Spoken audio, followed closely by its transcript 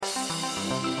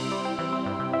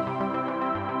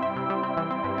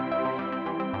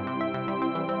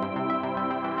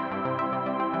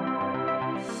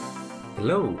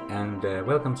Hello and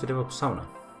welcome to DevOps Sauna.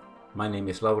 My name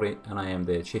is Lauri and I am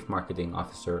the Chief Marketing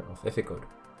Officer of Eficode.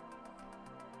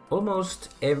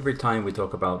 Almost every time we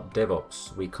talk about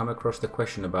DevOps, we come across the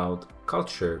question about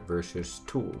culture versus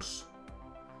tools.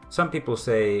 Some people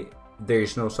say there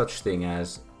is no such thing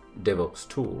as DevOps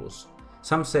tools.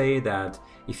 Some say that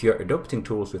if you're adopting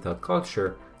tools without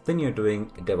culture, then you're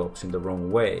doing DevOps in the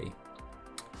wrong way.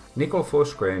 Nicole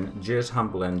Forsgren, Jez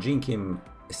Humble and Gene Kim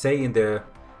say in their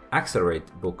Accelerate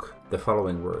book the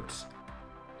following words: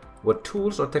 what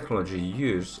tools or technology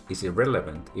you use is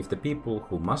irrelevant if the people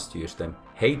who must use them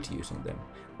hate using them,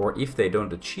 or if they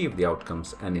don't achieve the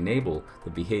outcomes and enable the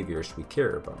behaviors we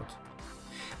care about.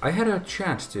 I had a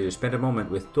chance to spend a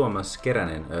moment with Tuomas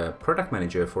Keränen, a product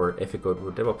manager for Eficode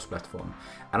DevOps platform,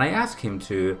 and I asked him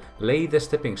to lay the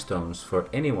stepping stones for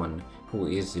anyone who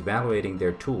is evaluating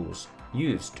their tools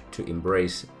used to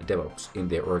embrace DevOps in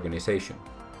their organization.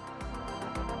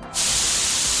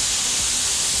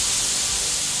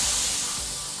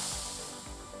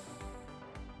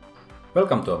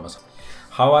 Welcome, Tuomas.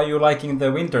 How are you liking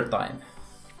the winter time?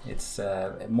 It's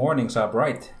mornings are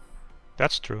bright.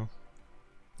 That's true.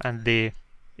 And the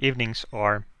evenings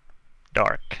are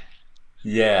dark.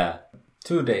 Yeah.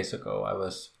 2 days ago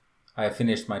I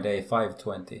finished my day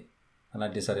 5:20 and I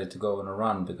decided to go on a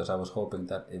run because I was hoping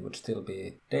that it would still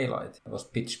be daylight. It was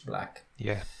pitch black.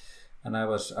 Yeah. And I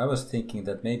was thinking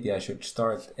that maybe I should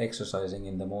start exercising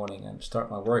in the morning and start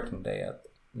my working day at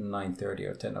 9:30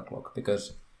 or 10 o'clock,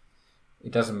 because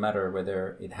it doesn't matter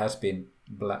whether it has been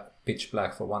pitch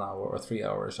black for 1 hour or 3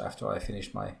 hours after I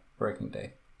finish my working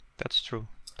day. That's true.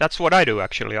 That's what I do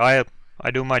actually. I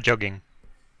do my jogging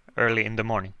early in the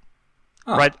morning.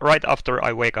 Right after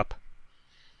I wake up.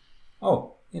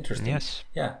 Oh, interesting. Yes.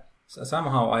 Yeah. So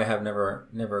somehow I have never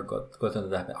got into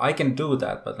that habit. I can do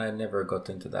that, but I never got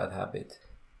into that habit.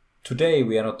 Today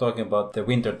we are not talking about the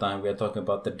winter time, we are talking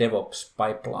about the DevOps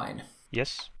pipeline.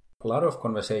 Yes. A lot of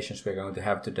conversations we're going to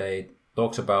have today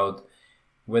talks about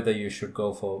whether you should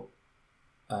go for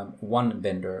one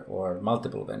vendor or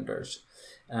multiple vendors.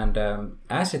 And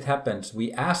as it happens,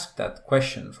 we ask that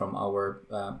question from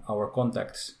our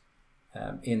contacts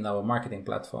in our marketing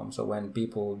platform. So when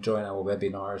people join our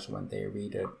webinars, when they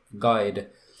read a guide,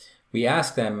 we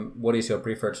ask them, what is your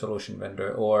preferred solution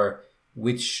vendor, or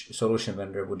which solution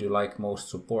vendor would you like most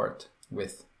support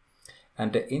with?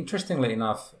 And interestingly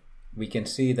enough, we can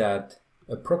see that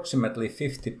approximately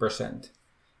 50%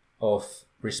 of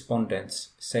respondents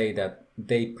say that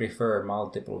they prefer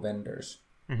multiple vendors.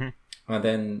 Mm-hmm. And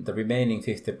then the remaining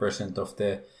 50% of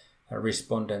the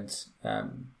respondents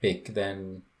pick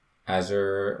then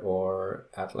Azure or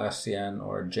Atlassian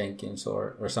or Jenkins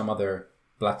or some other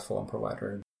platform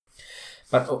provider.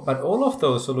 But all of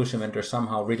those solution vendors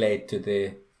somehow relate to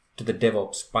the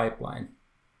DevOps pipeline,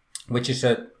 which is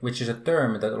a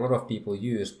term that a lot of people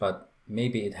use, but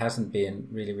maybe it hasn't been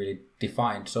really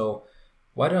defined. So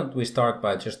why don't we start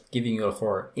by just giving you a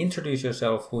floor, introduce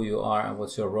yourself, who you are and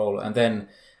what's your role, and then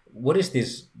what is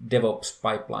this DevOps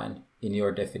pipeline in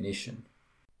your definition?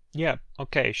 Yeah,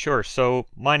 okay, sure. So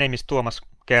my name is Tuomas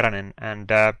Keränen and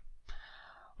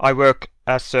I work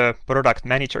as a product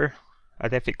manager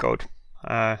at Eficode.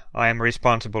 I am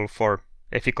responsible for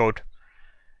Eficode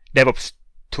DevOps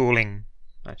tooling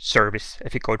service,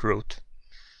 Eficode Root.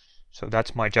 So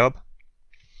that's my job.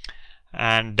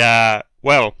 And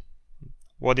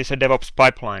what is a DevOps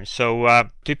pipeline? So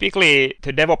typically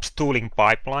the DevOps tooling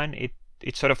pipeline,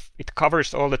 it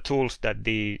covers all the tools that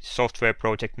the software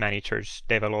project managers,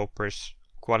 developers,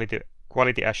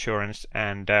 quality assurance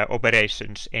and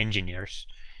operations engineers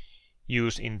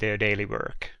use in their daily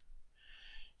work.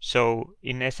 So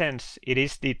in essence, it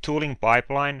is the tooling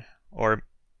pipeline, or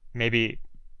maybe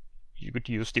you could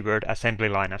use the word assembly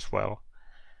line as well,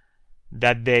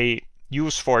 that they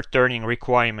use for turning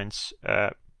requirements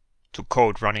to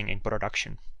code running in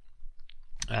production.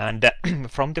 And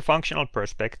from the functional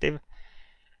perspective,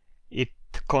 it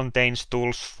contains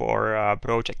tools for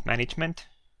project management,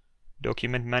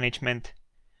 document management.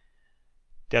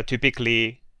 There are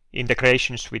typically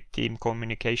integrations with team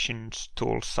communications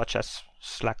tools such as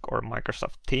Slack or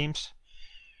Microsoft Teams.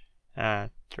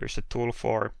 There's a tool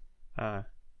for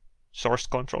source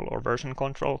control or version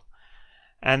control.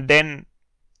 And then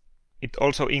it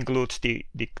also includes the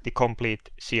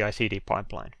complete CI/CD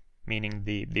pipeline, meaning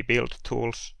the build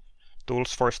tools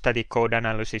for static code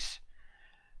analysis,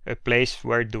 a place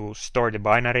where to store the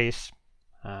binaries,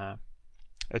 a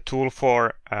tool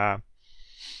for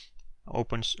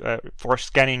for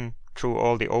scanning through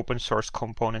all the open source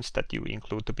components that you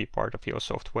include to be part of your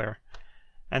software,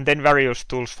 and then various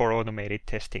tools for automated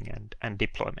testing and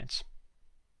deployments.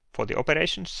 for the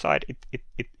operations side,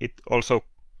 it also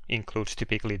includes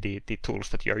typically the tools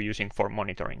that you're using for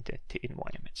monitoring the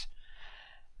environments.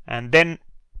 And then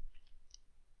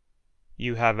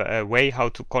you have a way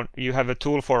you have a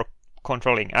tool for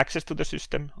controlling access to the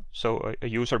system, so a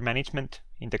user management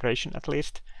integration at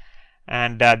least.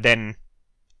 And then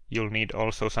you'll need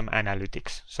also some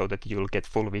analytics so that you'll get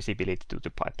full visibility to the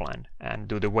pipeline and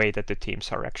do the way that the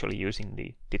teams are actually using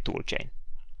the tool chain.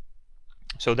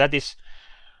 So that is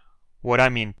what I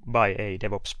mean by a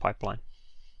DevOps pipeline.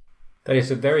 That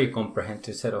is a very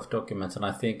comprehensive set of documents, and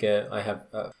I think I have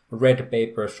read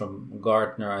papers from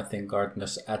Gartner. I think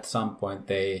Gartner's at some point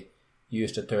they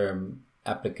used the term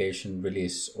application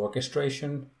release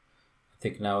orchestration. I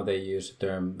think now they use the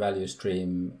term value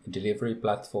stream delivery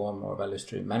platform or value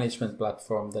stream management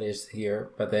platform that is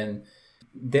here. But then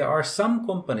there are some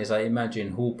companies, I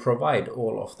imagine, who provide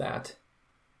all of that.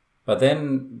 But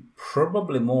then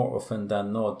probably more often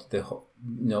than not,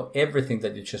 everything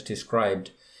that you just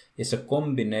described is a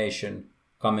combination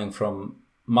coming from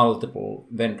multiple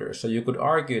vendors. So you could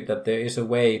argue that there is a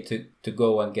way to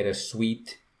go and get a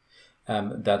suite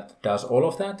that does all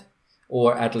of that,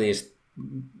 or at least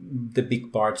the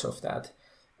big parts of that.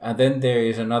 And then there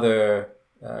is another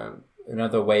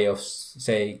way of,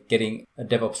 say, getting a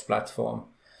DevOps platform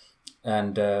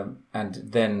and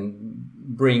then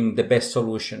bring the best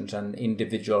solutions and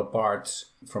individual parts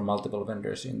from multiple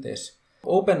vendors in this.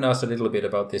 Open us a little bit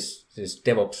about this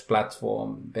DevOps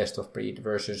platform, best of breed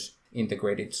versus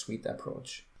integrated suite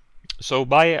approach. So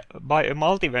by a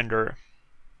multi-vendor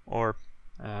or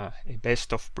a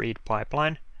best of breed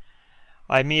pipeline,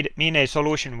 I mean a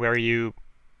solution where you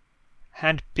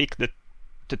handpick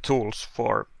the tools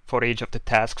for each of the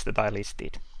tasks that I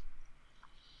listed.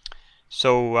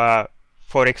 So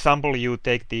for example, you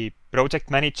take the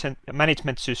project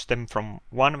management system from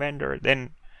one vendor,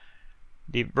 then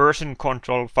the version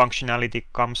control functionality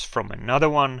comes from another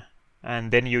one,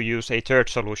 and then you use a third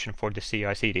solution for the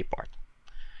CI/CD part.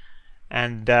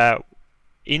 And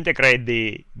integrate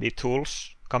the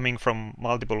tools coming from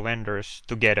multiple vendors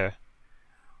together,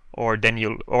 or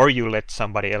you let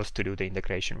somebody else to do the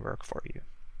integration work for you.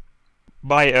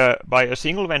 By a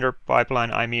single vendor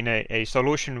pipeline, I mean a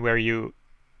solution where you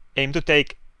aim to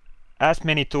take as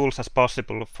many tools as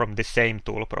possible from the same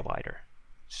tool provider.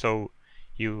 So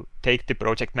you take the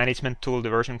project management tool, the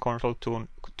version control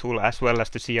tool, as well as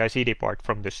the CI/CD part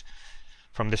from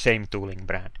the same tooling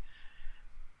brand.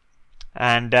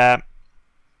 And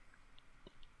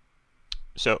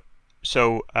so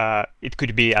it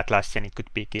could be Atlassian, it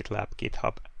could be GitLab,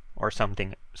 GitHub, or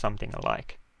something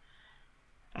alike.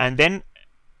 And then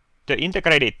the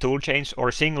integrated tool chains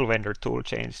or single vendor tool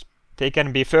chains, they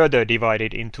can be further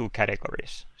divided into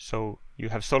categories. So you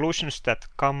have solutions that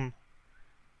come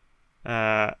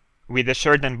with a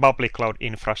certain public cloud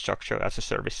infrastructure as a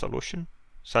service solution,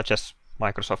 such as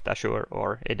Microsoft Azure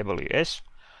or AWS.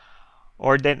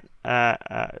 Or then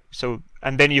and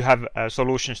then you have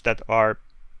solutions that are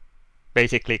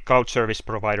basically cloud service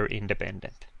provider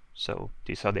independent. So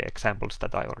these are the examples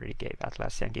that I already gave: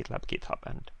 Atlassian, GitLab, GitHub,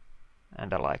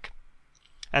 and the like.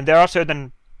 And there are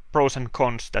certain pros and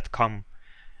cons that come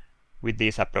with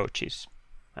these approaches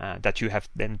that you have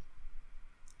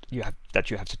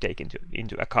to take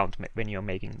into account when you're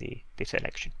making the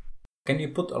selection. Can you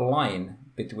put a line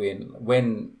between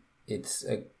when it's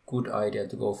a good idea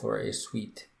to go for a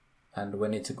suite and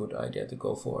when it's a good idea to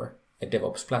go for a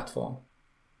DevOps platform?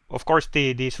 Of course,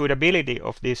 the suitability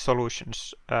of these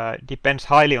solutions depends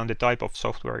highly on the type of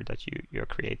software that you're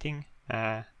creating,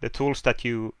 the tools that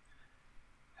you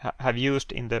have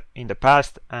used in the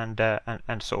past, and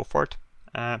so forth.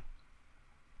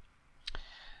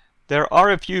 There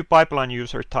are a few pipeline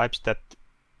user types that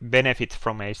benefit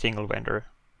from a single vendor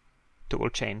tool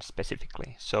chain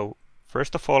specifically. So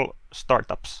first of all,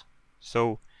 startups.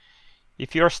 So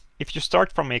if you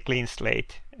start from a clean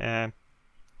slate,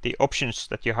 the options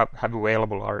that you have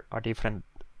available are different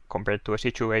compared to a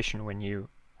situation when you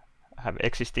have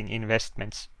existing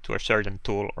investments to a certain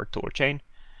tool or tool chain,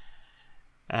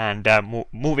 and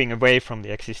moving away from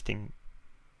the existing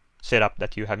setup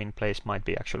that you have in place might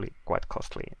be actually quite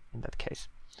costly in that case.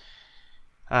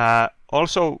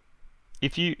 Also,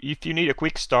 if you need a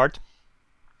quick start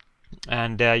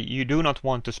and you do not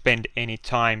want to spend any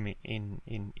time in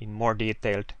more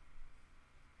detailed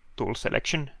tool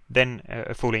selection, then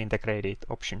a fully integrated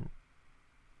option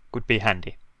could be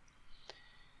handy.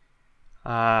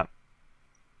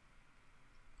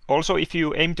 Also, if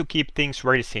you aim to keep things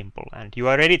very simple and you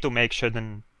are ready to make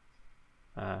certain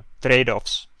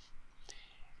trade-offs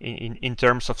in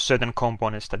terms of certain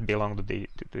components that belong to the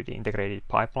integrated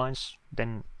pipelines,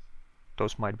 then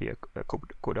those might be a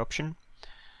good option.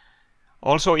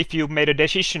 Also, if you made a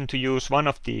decision to use one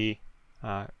of the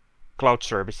cloud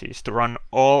services to run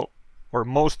all or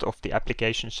most of the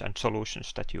applications and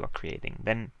solutions that you are creating,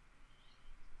 then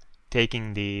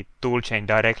taking the toolchain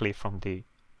directly from the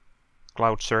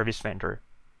cloud service vendor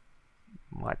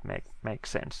might make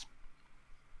sense.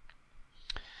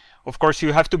 Of course,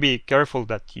 you have to be careful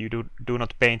that you do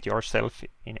not paint yourself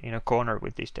in a corner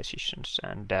with these decisions,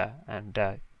 and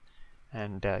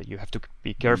you have to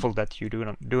be careful that you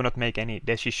do not make any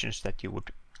decisions that you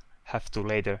would have to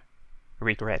later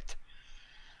regret.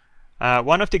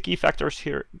 One of the key factors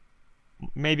here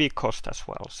may be cost as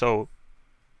well. So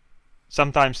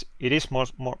sometimes it is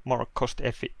more cost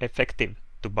effective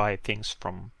to buy things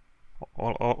from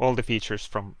all the features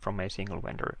from a single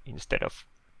vendor instead of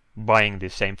buying the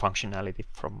same functionality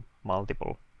from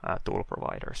multiple tool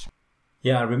providers.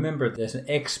 Yeah, I remember there's an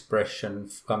expression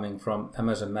coming from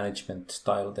Amazon management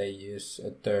style. They use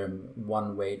a term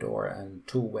one-way door and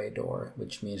two-way door,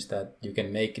 which means that you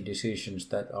can make decisions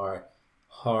that are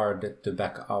hard to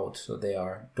back out. So they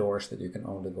are doors that you can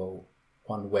only go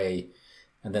one way,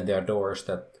 and then there are doors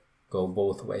that go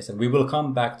both ways. And we will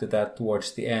come back to that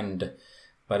towards the end,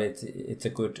 but it's a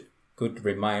good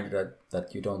reminder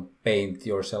that you don't paint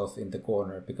yourself in the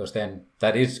corner, because then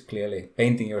that is clearly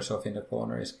painting yourself in the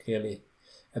corner is clearly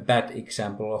a bad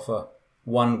example of a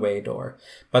one-way door.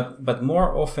 But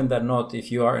more often than not,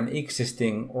 if you are an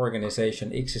existing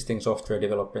organization, existing software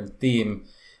development team,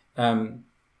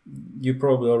 you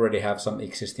probably already have some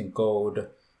existing code.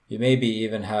 You maybe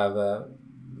even have,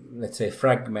 let's say,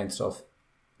 fragments of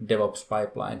DevOps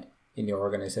pipeline in your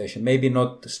organization. Maybe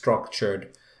not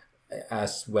structured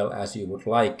as well as you would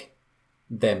like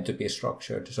them to be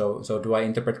structured. So do I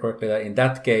interpret correctly that in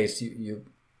that case you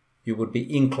would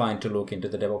be inclined to look into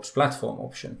the DevOps platform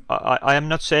option? I am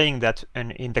not saying that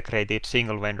an integrated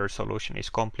single vendor solution is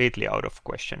completely out of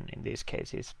question in these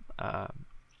cases.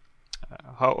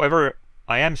 However,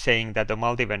 I am saying that the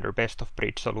multi-vendor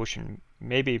best-of-breed solution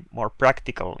may be more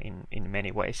practical in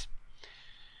many ways.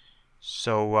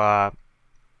 So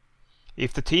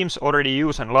if the teams already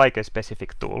use and like a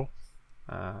specific tool,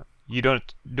 you do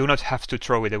not have to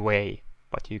throw it away,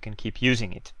 but you can keep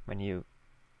using it when you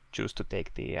choose to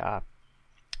take the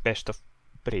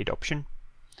best-of-breed option.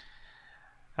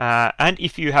 And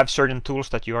if you have certain tools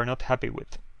that you are not happy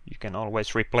with, you can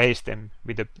always replace them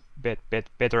with a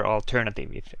better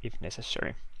alternative if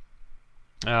necessary.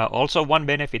 Also, one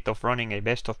benefit of running a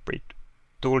best-of-breed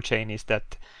toolchain is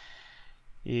that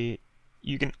you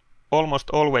can almost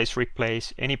always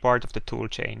replace any part of the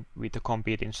toolchain with a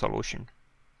competing solution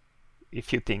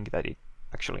if you think that it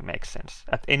actually makes sense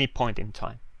at any point in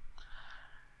time.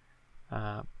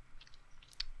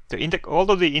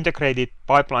 Although the integrated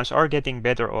pipelines are getting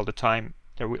better all the time,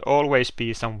 there will always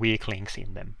be some weak links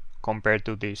in them compared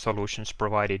to the solutions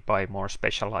provided by more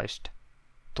specialized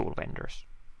tool vendors.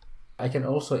 I can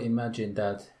also imagine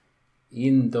that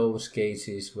in those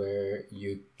cases where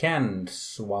you can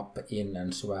swap in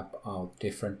and swap out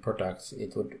different products,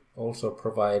 it would also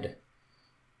provide,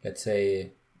 let's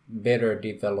say, better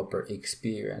developer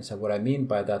experience. And what I mean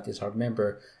by that is, I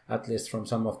remember, at least from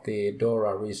some of the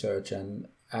DORA research and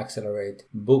Accelerate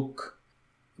book,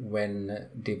 when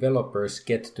developers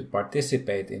get to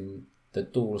participate in the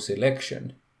tool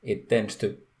selection, it tends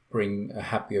to bring a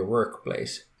happier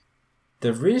workplace.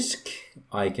 The risk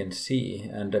I can see,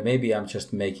 and maybe I'm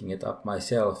just making it up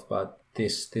myself, but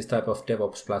this type of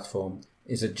DevOps platform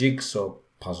is a jigsaw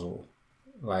puzzle.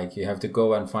 Like, you have to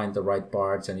go and find the right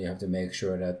parts, and you have to make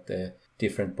sure that the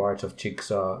different parts of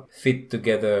jigsaw fit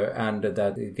together and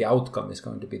that the outcome is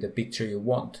going to be the picture you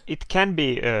want. It can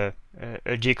be a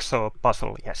jigsaw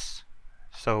puzzle, yes.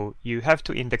 So you have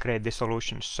to integrate the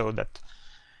solutions so that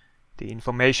the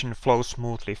information flows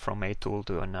smoothly from a tool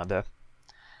to another.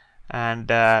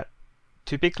 And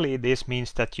typically this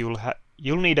means that you'll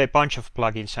need a bunch of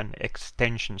plugins and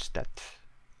extensions that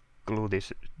glue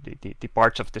the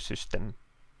parts of the system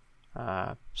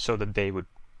so that they would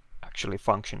actually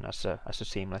function as a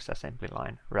seamless assembly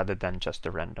line rather than just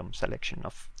a random selection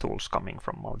of tools coming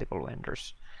from multiple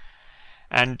vendors.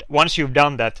 And once you've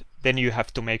done that, then you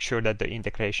have to make sure that the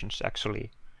integrations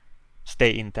actually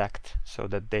stay intact so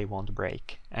that they won't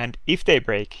break. And if they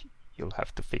break, you'll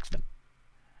have to fix them.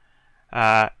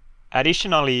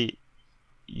 Additionally,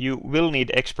 you will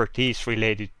need expertise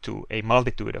related to a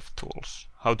multitude of tools,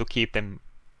 how to keep them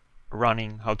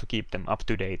running, how to keep them up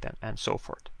to date, and so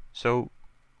forth. So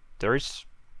there is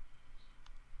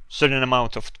certain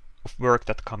amount of work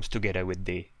that comes together with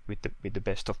the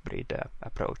best of breed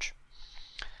approach.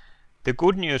 The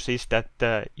good news is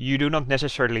that you do not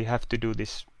necessarily have to do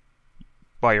this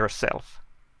by yourself.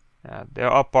 There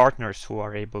are partners who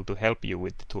are able to help you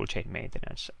with the toolchain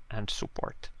maintenance and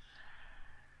support.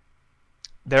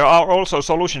 There are also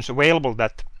solutions available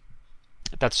that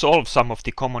solve some of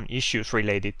the common issues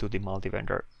related to the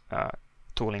multi-vendor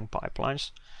tooling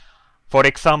pipelines. For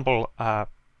example,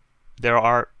 there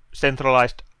are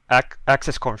centralized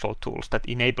access control tools that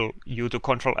enable you to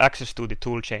control access to the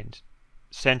toolchains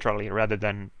centrally rather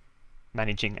than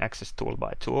managing access tool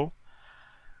by tool.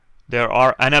 There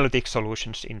are analytic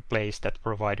solutions in place that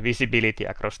provide visibility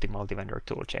across the multi-vendor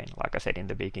toolchain, like I said in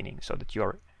the beginning, so that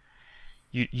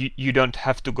you don't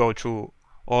have to go through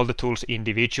all the tools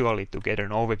individually to get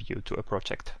an overview to a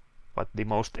project, but the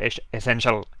most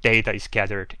essential data is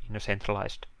gathered in a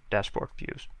centralized dashboard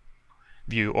views.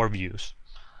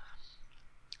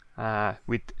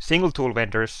 With single tool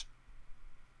vendors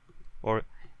or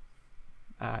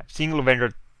single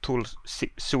vendor tool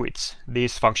suites,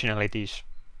 these functionalities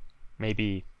may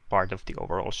be part of the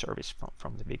overall service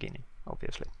from the beginning,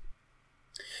 obviously.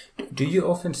 Do you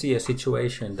often see a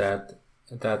situation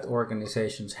that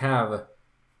organizations have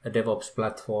a DevOps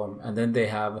platform and then they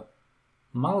have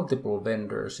multiple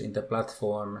vendors in the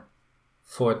platform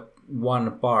for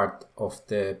one part of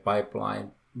the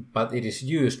pipeline, but it is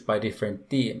used by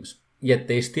different teams, yet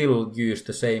they still use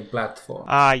the same platform?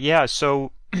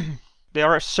 So there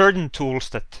are certain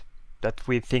tools that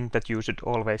we think that you should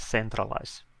always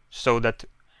centralize, so that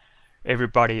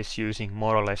everybody is using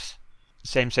more or less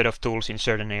same set of tools in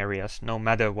certain areas, no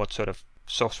matter what sort of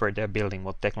software they're building,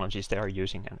 what technologies they are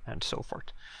using, and so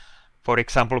forth. For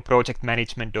example, project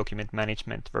management, document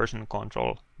management, version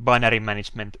control, binary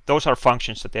management, those are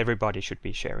functions that everybody should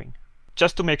be sharing.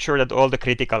 Just to make sure that all the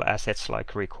critical assets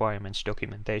like requirements,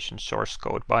 documentation, source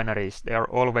code, binaries, they are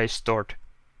always stored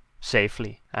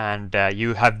safely, and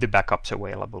you have the backups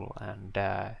available, and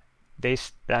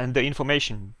the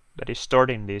information that is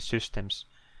stored in these systems,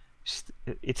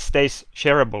 it stays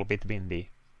shareable between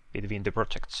the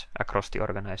projects across the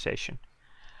organization.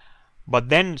 But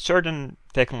then certain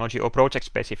technology or project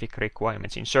specific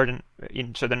requirements in certain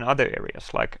other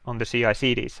areas, like on the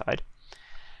CI/CD side,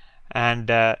 and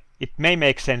it may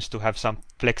make sense to have some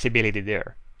flexibility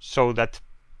there, so that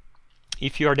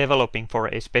if you are developing for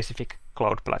a specific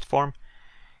cloud platform,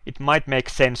 it might make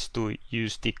sense to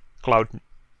use the cloud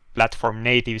platform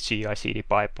native CI/CD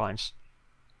pipelines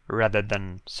rather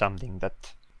than something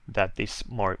that is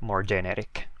more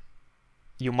generic.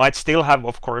 You might still have,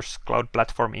 of course, cloud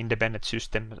platform independent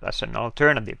systems as an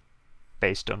alternative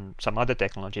based on some other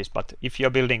technologies, but if you're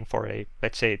building for a,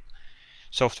 let's say,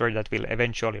 software that will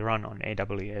eventually run on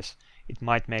AWS, it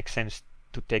might make sense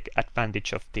to take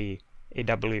advantage of the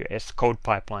AWS code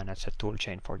pipeline as a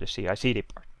toolchain for the CI/CD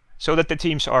part, so that the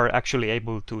teams are actually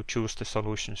able to choose the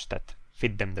solutions that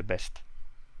fit them the best.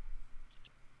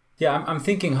 Yeah, I'm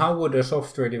thinking, how would a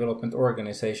software development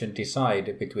organization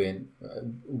decide between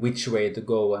which way to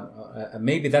go? And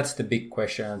maybe that's the big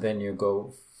question, and then you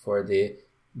go for the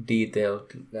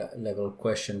detailed level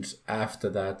questions after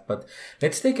that. But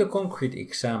let's take a concrete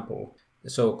example.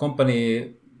 So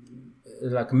company,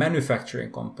 like a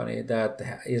manufacturing company that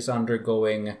is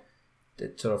undergoing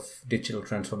the sort of digital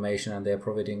transformation, and they're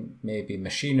providing maybe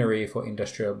machinery for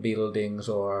industrial buildings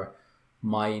or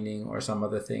mining or some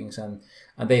other things, and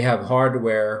they have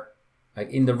hardware, like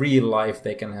in the real life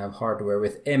they can have hardware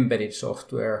with embedded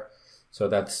software, so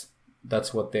that's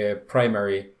what their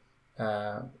primary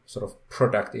sort of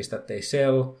product is that they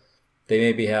sell. They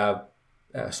maybe have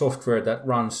software that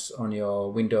runs on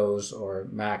your Windows or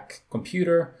Mac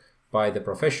computer by the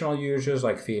professional users,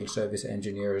 like field service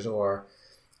engineers or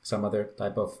some other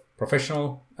type of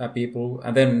professional people,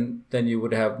 and then you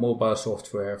would have mobile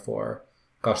software for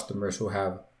customers who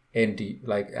have end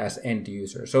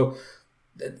users. So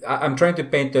I'm trying to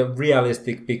paint a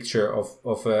realistic picture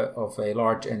of a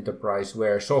large enterprise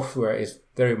where software is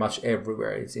very much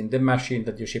everywhere. It's in the machine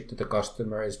that you ship to the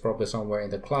customer. It's probably somewhere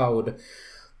in the cloud.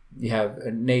 You have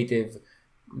a native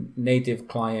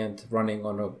client running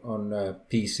on a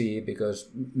PC because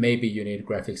maybe you need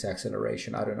graphics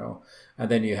acceleration. I don't know.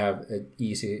 And then you have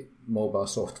easy mobile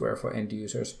software for end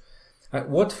users.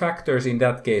 What factors in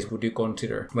that case would you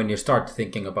consider when you start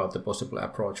thinking about the possible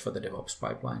approach for the DevOps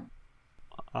pipeline?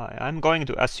 I'm going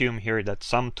to assume here that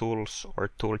some tools or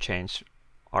tool chains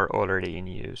are already in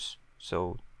use,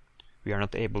 so we are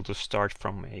not able to start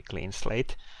from a clean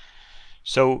slate.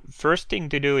 So first thing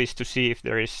to do is to see if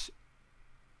there is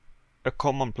a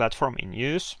common platform in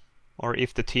use, or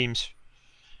if the teams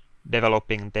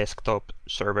developing desktop,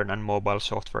 server and mobile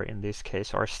software in this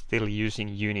case are still using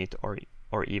unit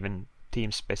or even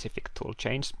team-specific tool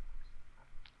chains.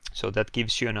 So that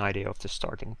gives you an idea of the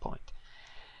starting point.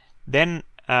 Then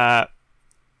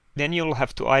then you'll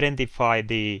have to identify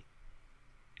the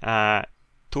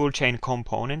toolchain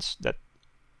components that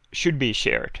should be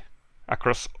shared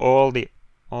across all the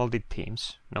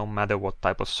teams, no matter what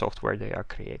type of software they are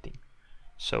creating.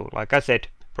 So, like I said,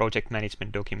 project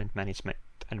management, document management,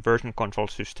 and version control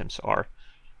systems are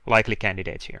likely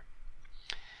candidates here.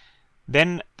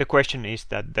 Then the question is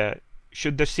that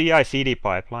should the CI/CD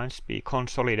pipelines be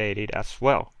consolidated as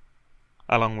well,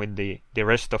 along with the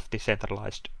rest of the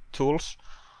centralized tools,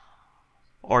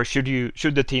 or should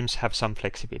the teams have some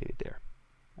flexibility there?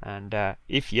 And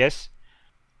if yes,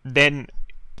 then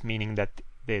meaning that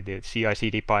the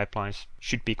CI/CD pipelines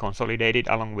should be consolidated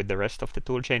along with the rest of the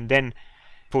toolchain, then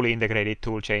fully integrated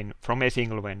toolchain from a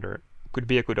single vendor could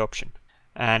be a good option.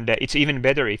 And it's even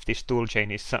better if this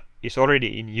toolchain is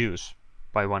already in use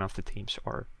by one of the teams,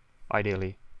 or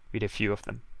ideally with a few of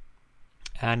them.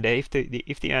 And if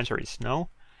the answer is no,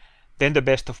 then the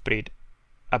best of breed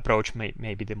approach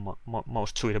may be the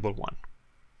most suitable one,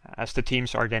 as the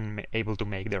teams are then able to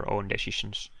make their own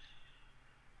decisions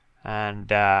and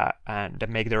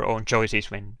make their own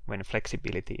choices when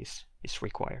flexibility is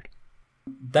required.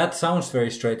 That sounds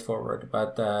very straightforward,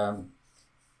 but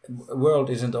world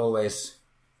isn't always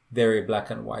very black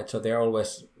and white, so there are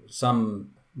always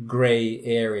some gray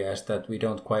areas that we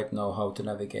don't quite know how to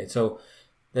navigate. So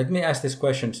let me ask these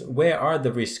questions. Where are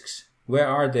the risks? Where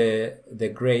are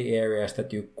the gray areas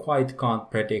that you quite can't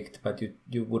predict, but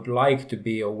you would like to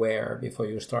be aware before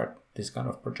you start this kind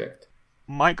of project?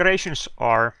 Migrations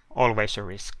are always a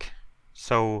risk.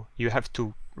 So you have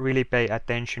to really pay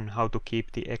attention how to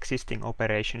keep the existing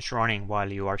operations running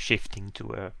while you are shifting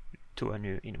to a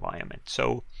new environment.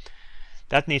 So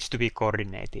that needs to be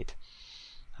coordinated.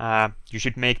 You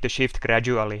should make the shift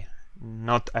gradually,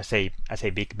 not as a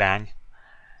big bang.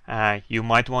 You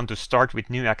might want to start with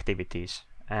new activities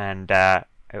and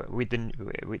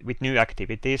with new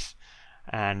activities,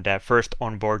 and first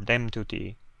onboard them to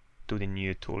the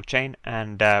new toolchain.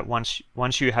 And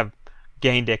once you have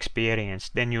gained experience,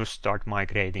 then you start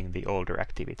migrating the older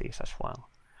activities as well.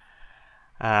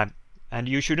 And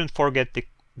you shouldn't forget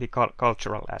the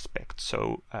cultural aspect.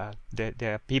 So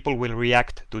the people will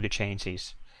react to the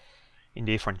changes in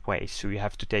different ways. So you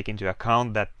have to take into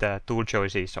account that tool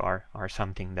choices are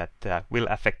something that will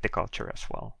affect the culture as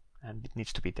well, and it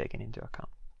needs to be taken into account.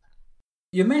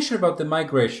 You mentioned about the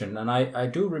migration, and I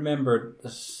do remember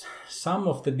some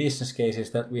of the business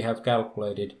cases that we have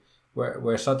calculated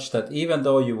were such that even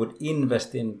though you would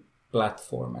invest in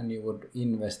platform and you would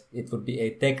invest, it would be a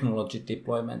technology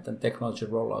deployment and technology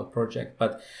rollout project,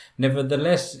 but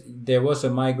nevertheless there was a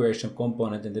migration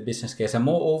component in the business case, and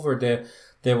moreover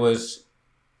there was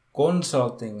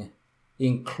consulting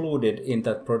included in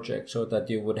that project, so that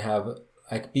you would have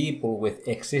like people with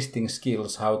existing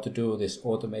skills how to do this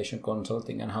automation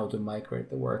consulting and how to migrate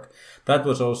the work. That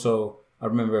was also, I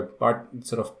remember, part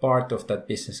of that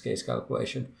business case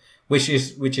calculation, which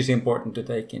is important to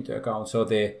take into account. So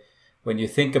when you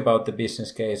think about the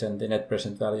business case and the net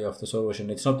present value of the solution,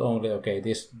 it's not only, okay,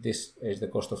 this is the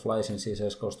cost of licenses,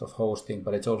 as cost of hosting,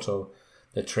 but it's also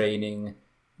the training,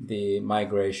 the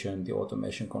migration, the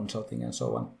automation consulting, and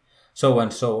so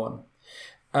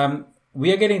on.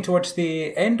 We are getting towards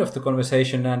the end of the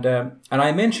conversation, and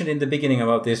I mentioned in the beginning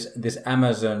about this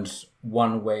Amazon's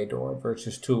one-way door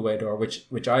versus two-way door,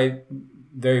 which I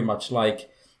very much like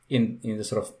in the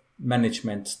sort of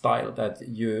management style, that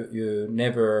you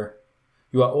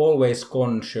are always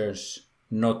conscious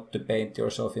not to paint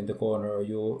yourself in the corner.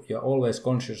 You're always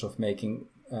conscious of making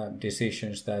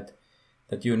decisions that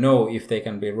you know if they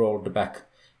can be rolled back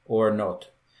or not.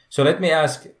 So let me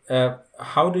ask,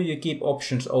 how do you keep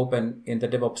options open in the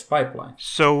DevOps pipeline?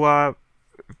 So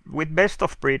with best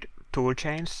of breed tool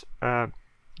chains,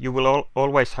 you will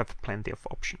always have plenty of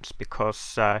options,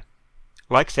 because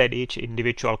like I said, each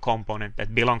individual component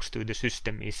that belongs to the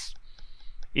system is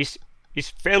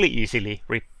fairly easily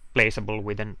replaceable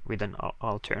with an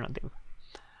alternative.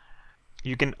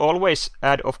 You can always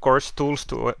add, of course, tools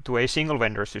to a single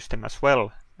vendor system as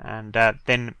well, and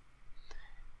then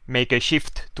make a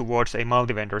shift towards a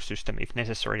multi-vendor system if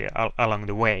necessary along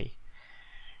the way.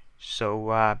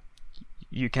 So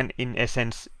you can, in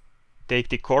essence, take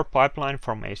the core pipeline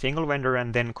from a single vendor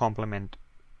and then complement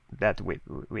that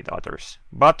with others.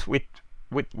 But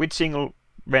with single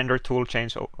vendor tool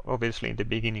chains, obviously in the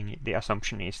beginning the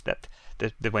assumption is that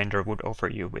the vendor would offer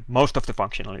you with most of the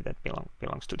functionality that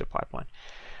belongs to the pipeline.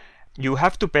 You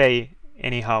have to pay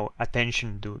anyhow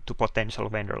attention to potential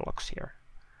vendor locks here.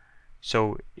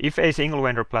 So if a single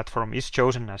vendor platform is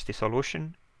chosen as the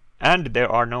solution and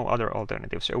there are no other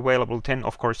alternatives available, then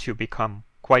of course you become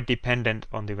quite dependent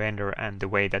on the vendor and the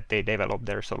way that they develop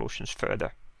their solutions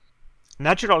further.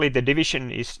 Naturally, the division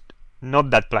is not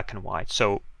that black and white,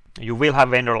 so you will have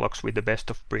vendor logs with the best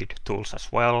of breed tools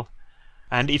as well.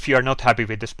 And if you are not happy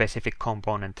with the specific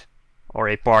component or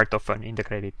a part of an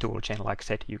integrated tool chain, like I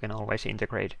said, you can always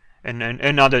integrate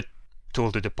another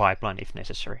tool to the pipeline if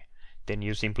necessary. Then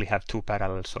you simply have two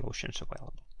parallel solutions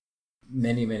available.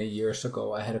 Many years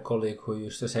ago, I had a colleague who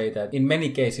used to say that in many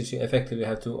cases you effectively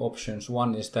have two options.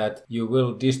 One is that you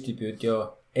will distribute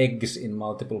your eggs in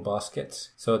multiple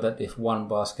baskets, so that if one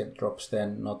basket drops,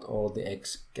 then not all the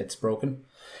eggs gets broken.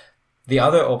 The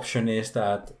other option is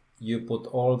that you put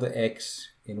all the eggs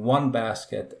in one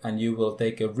basket and you will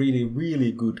take a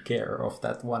really good care of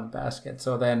that one basket.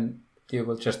 So then you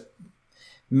will just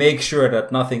make sure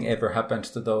that nothing ever happens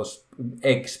to those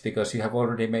eggs because you have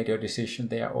already made your decision.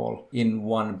 They are all in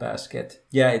one basket.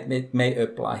 Yeah, it may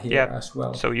apply here as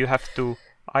well. So you have to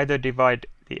either divide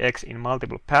the eggs in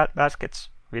multiple baskets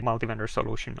with multi-vendor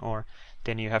solution, or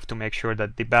then you have to make sure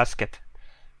that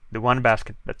the one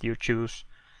basket that you choose,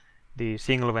 the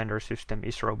single vendor system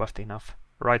is robust enough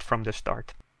right from the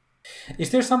start. Is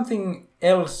there something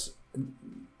else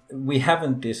we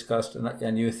haven't discussed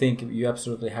and you think you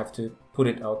absolutely have to put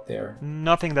it out there?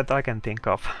 Nothing that I can think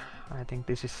of. I think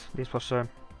this was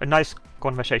a nice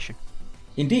conversation.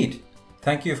 Indeed.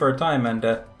 Thank you for your time, and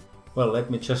let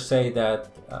me just say that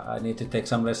I need to take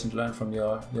some lessons learned from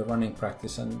your running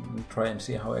practice and try and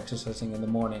see how exercising in the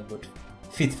morning would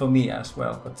fit for me as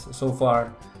well. But so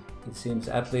far, it seems,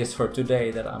 at least for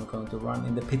today, that I'm going to run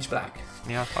in the pitch black.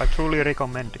 Yeah, I truly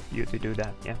recommend you to do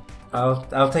that. Yeah,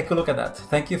 I'll take a look at that.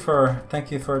 Thank you for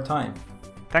your time.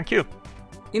 Thank you.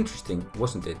 Interesting,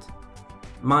 wasn't it?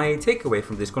 My takeaway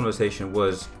from this conversation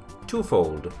was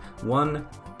twofold. One,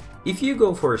 if you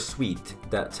go for a suite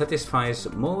that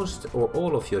satisfies most or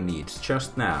all of your needs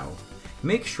just now,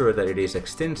 make sure that it is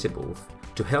extensible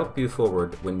to help you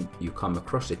forward when you come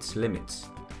across its limits.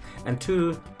 And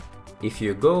two, if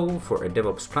you go for a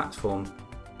DevOps platform,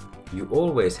 you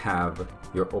always have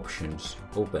your options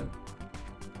open.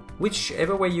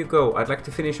 Whichever way you go, I'd like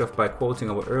to finish off by quoting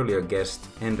our earlier guest,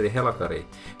 Henri Helakari,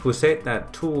 who said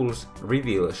that tools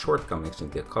reveal shortcomings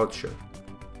in their culture.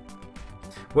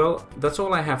 Well, that's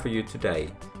all I have for you today.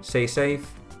 Stay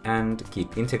safe and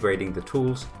keep integrating the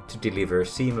tools to deliver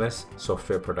seamless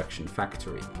software production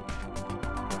factory.